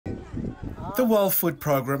The World Food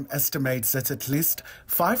Programme estimates that at least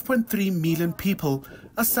 5.3 million people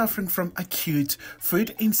are suffering from acute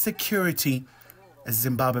food insecurity as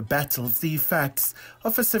Zimbabwe battles the effects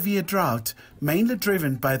of a severe drought, mainly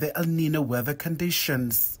driven by the El Nino weather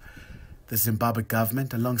conditions. The Zimbabwe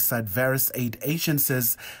government, alongside various aid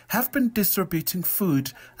agencies, have been distributing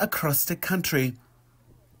food across the country.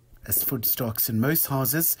 As food stocks in most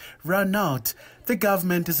houses run out, the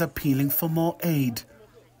government is appealing for more aid.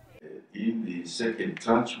 In the second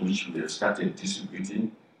tranche, which we have started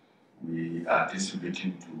distributing, we are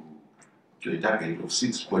distributing to a target of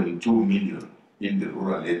 6.2 million in the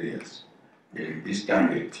rural areas. And this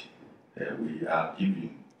target, we are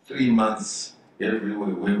giving 3 months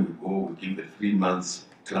everywhere where we go. We give a 3 months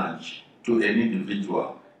tranche to an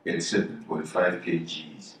individual at 7.5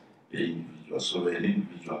 kgs an individual. So an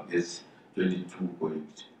individual gets 22.5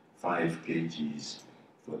 kgs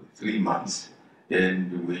for 3 months.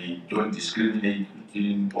 And we don't discriminate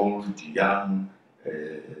between old, young,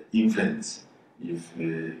 infants. If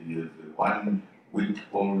you have a 1 week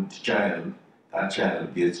old child, that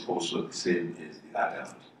child gets also the same as the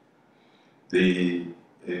adult. The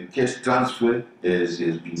cash transfer, as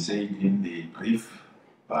has been said in the brief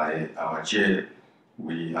by our chair,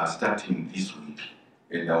 we are starting this week,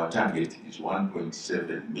 and our target is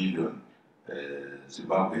 1.7 million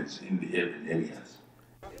Zimbabweans in the urban areas.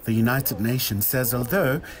 The United Nations says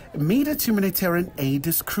although immediate humanitarian aid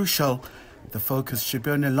is crucial, the focus should be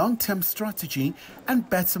on a long-term strategy and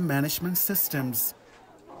better management systems.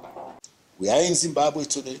 We are in Zimbabwe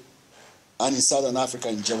today, and in Southern Africa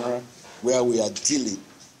in general, where we are dealing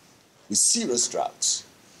with serious droughts,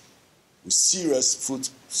 with serious food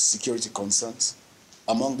security concerns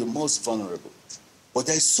among the most vulnerable. But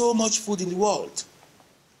there is so much food in the world.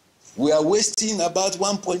 We are wasting about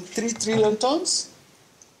 1.3 trillion tons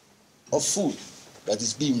of food that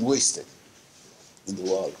is being wasted in the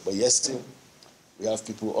world. But yet still, we have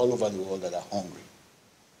people all over the world that are hungry.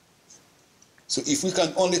 So if we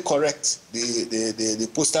can only correct the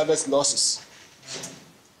post-harvest losses,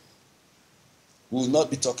 we will not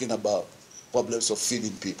be talking about problems of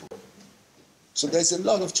feeding people. So there's a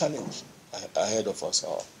lot of challenge ahead of us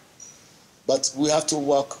all. But we have to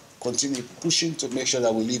work, continue pushing to make sure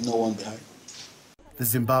that we leave no one behind. The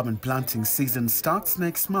Zimbabwean planting season starts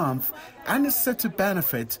next month and is set to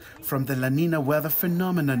benefit from the La Nina weather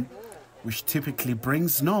phenomenon, which typically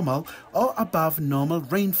brings normal or above normal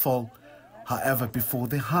rainfall. However, before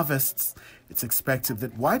the harvests, it's expected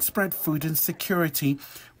that widespread food insecurity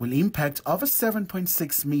will impact over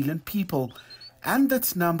 7.6 million people, and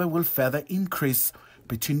that number will further increase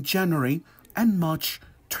between January and March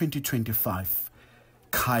 2025.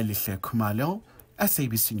 Khumalo,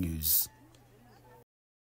 SABC News.